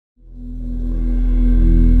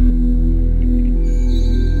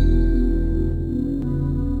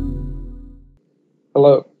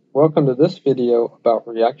Welcome to this video about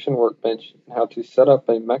Reaction Workbench and how to set up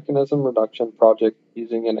a mechanism reduction project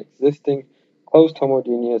using an existing closed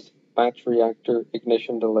homogeneous batch reactor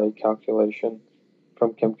ignition delay calculation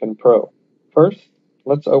from Chemkin Pro. First,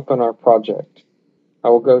 let's open our project. I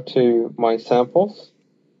will go to My Samples,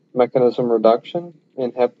 Mechanism Reduction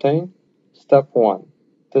in Heptane, Step 1.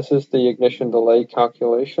 This is the ignition delay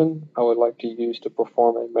calculation I would like to use to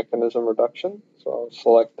perform a mechanism reduction, so I'll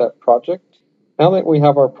select that project. Now that we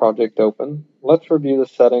have our project open, let's review the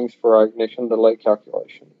settings for our ignition delay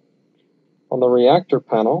calculation. On the reactor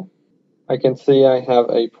panel, I can see I have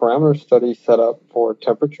a parameter study set up for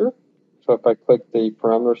temperature. So if I click the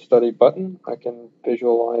parameter study button, I can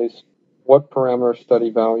visualize what parameter study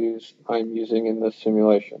values I'm using in this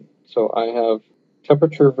simulation. So I have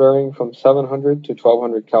temperature varying from 700 to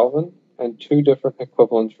 1200 Kelvin and two different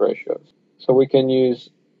equivalence ratios. So we can use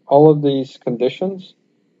all of these conditions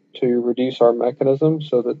to reduce our mechanism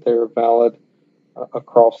so that they're valid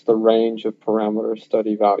across the range of parameter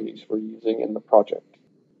study values we're using in the project.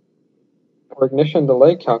 For ignition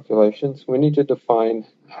delay calculations, we need to define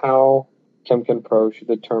how Chemkin Pro should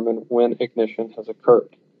determine when ignition has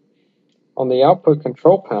occurred. On the output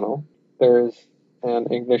control panel, there is an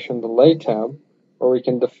ignition delay tab where we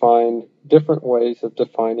can define different ways of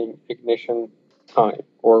defining ignition time,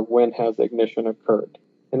 or when has ignition occurred.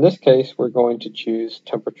 In this case, we're going to choose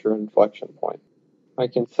temperature inflection point. I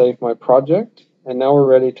can save my project, and now we're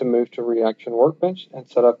ready to move to Reaction Workbench and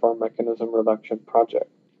set up our mechanism reduction project.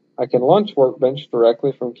 I can launch Workbench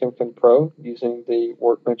directly from Chemkin Pro using the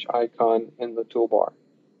Workbench icon in the toolbar.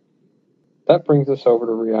 That brings us over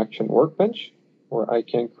to Reaction Workbench, where I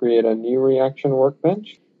can create a new Reaction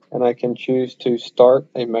Workbench, and I can choose to start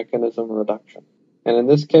a mechanism reduction. And in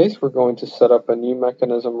this case, we're going to set up a new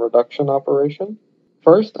mechanism reduction operation.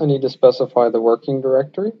 First, I need to specify the working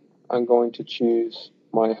directory. I'm going to choose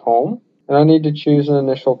my home, and I need to choose an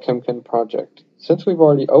initial Chemkin project. Since we've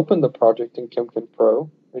already opened the project in Chemkin Pro,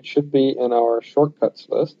 it should be in our shortcuts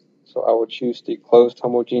list, so I will choose the closed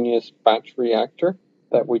homogeneous batch reactor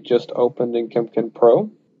that we just opened in Chemkin Pro.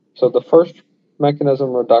 So the first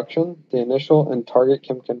mechanism reduction, the initial and target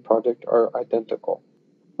Chemkin project are identical.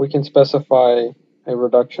 We can specify a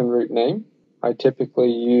reduction route name. I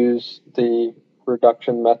typically use the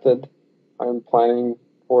reduction method I'm planning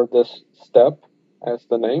for this step as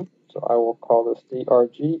the name, so I will call this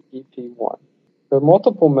DRG-EP1. There are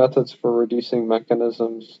multiple methods for reducing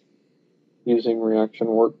mechanisms using Reaction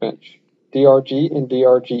Workbench. DRG and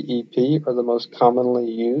DRG-EP are the most commonly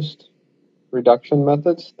used reduction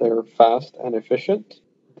methods. They are fast and efficient.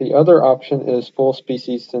 The other option is full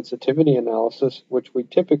species sensitivity analysis, which we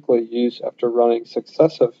typically use after running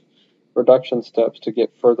successive reduction steps to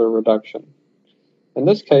get further reduction. In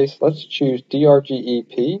this case, let's choose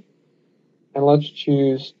DRG-EP, and let's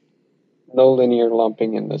choose no linear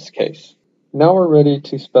lumping in this case. Now we're ready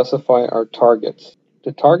to specify our targets.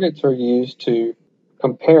 The targets are used to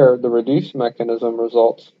compare the reduced mechanism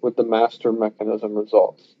results with the master mechanism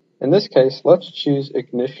results. In this case, let's choose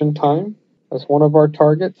ignition time as one of our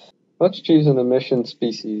targets. Let's choose an emission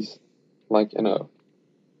species like NO.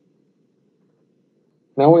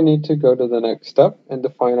 Now we need to go to the next step and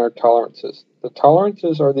define our tolerances. The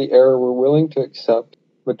tolerances are the error we're willing to accept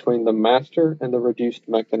between the master and the reduced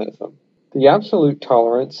mechanism. The absolute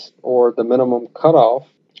tolerance, or the minimum cutoff,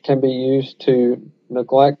 can be used to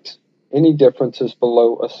neglect any differences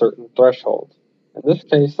below a certain threshold. In this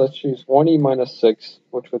case, let's choose 1e minus 6,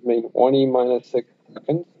 which would mean 1e minus 6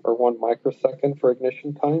 seconds, or 1 microsecond for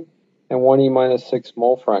ignition time, and 1e minus 6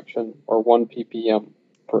 mole fraction, or 1 ppm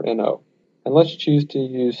for NO. And let's choose to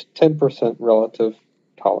use 10% relative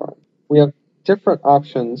tolerance. We have different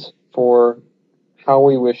options for how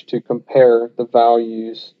we wish to compare the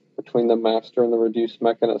values between the master and the reduced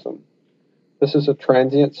mechanism. This is a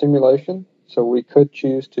transient simulation, so we could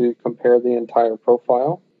choose to compare the entire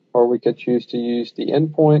profile, or we could choose to use the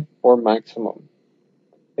endpoint or maximum.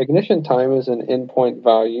 Ignition time is an endpoint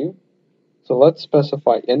value, so let's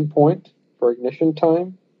specify endpoint for ignition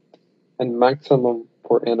time and maximum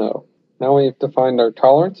for NO. Now we've defined our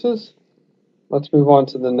tolerances. Let's move on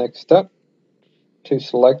to the next step to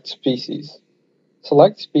select species.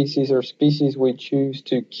 Select species are species we choose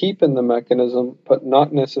to keep in the mechanism, but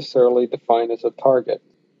not necessarily define as a target.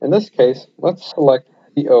 In this case, let's select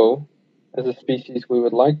CO as a species we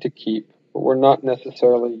would like to keep, but we're not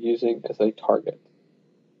necessarily using as a target.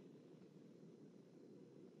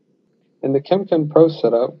 In the Chemkin Pro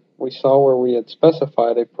setup, we saw where we had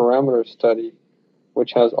specified a parameter study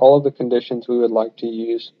which has all of the conditions we would like to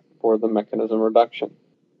use for the mechanism reduction.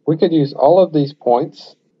 We could use all of these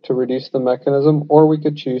points to reduce the mechanism, or we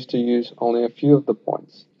could choose to use only a few of the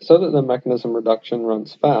points. So that the mechanism reduction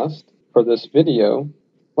runs fast, for this video,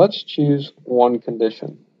 let's choose one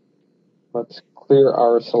condition. Let's clear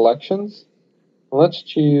our selections. Let's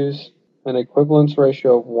choose an equivalence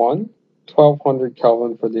ratio of 1, 1200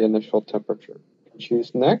 Kelvin for the initial temperature.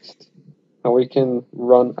 Choose Next, and we can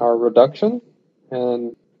run our reduction,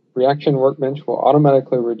 and Reaction Workbench will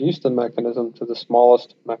automatically reduce the mechanism to the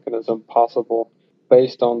smallest mechanism possible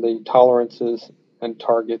based on the tolerances and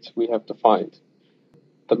targets we have defined.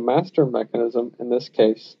 The master mechanism, in this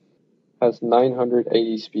case, has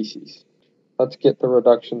 980 species. Let's get the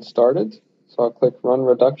reduction started. So I'll click Run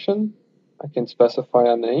Reduction. I can specify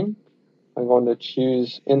a name. I'm going to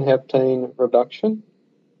choose N-heptane reduction.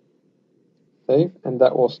 Save, and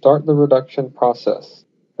that will start the reduction process.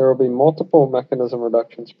 There will be multiple mechanism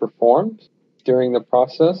reductions performed during the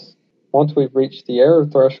process. Once we've reached the error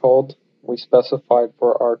threshold we specified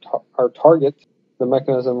for our target, the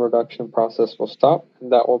mechanism reduction process will stop,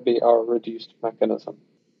 and that will be our reduced mechanism.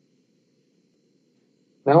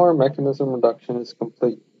 Now our mechanism reduction is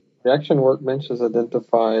complete. Reaction Workbench has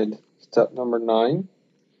identified step number 9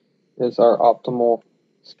 is our optimal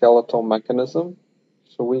skeletal mechanism.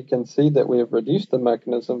 So we can see that we have reduced the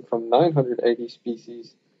mechanism from 980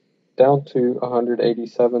 species down to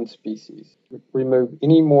 187 species. If we remove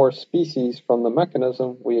any more species from the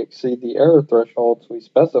mechanism, we exceed the error thresholds we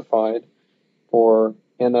specified for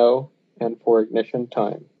NO and for ignition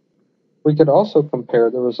time. We could also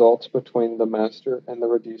compare the results between the master and the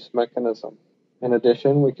reduced mechanism. In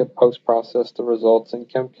addition, we could post-process the results in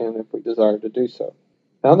Chemkin if we desire to do so.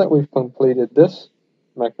 Now that we've completed this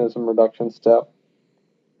mechanism reduction step,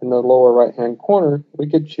 in the lower right-hand corner, we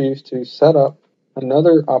could choose to set up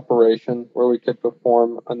another operation where we could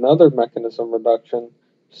perform another mechanism reduction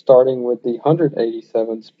starting with the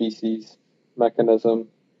 187 species mechanism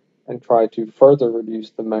and try to further reduce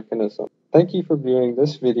the mechanism. Thank you for viewing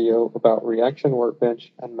this video about Reaction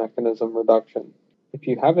Workbench and mechanism reduction. If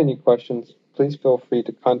you have any questions, please feel free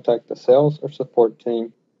to contact the sales or support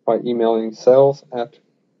team by emailing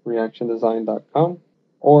sales@reactiondesign.com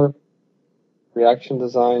or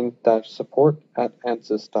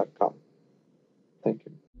reactiondesign-support@ansys.com. Thank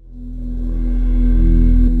you.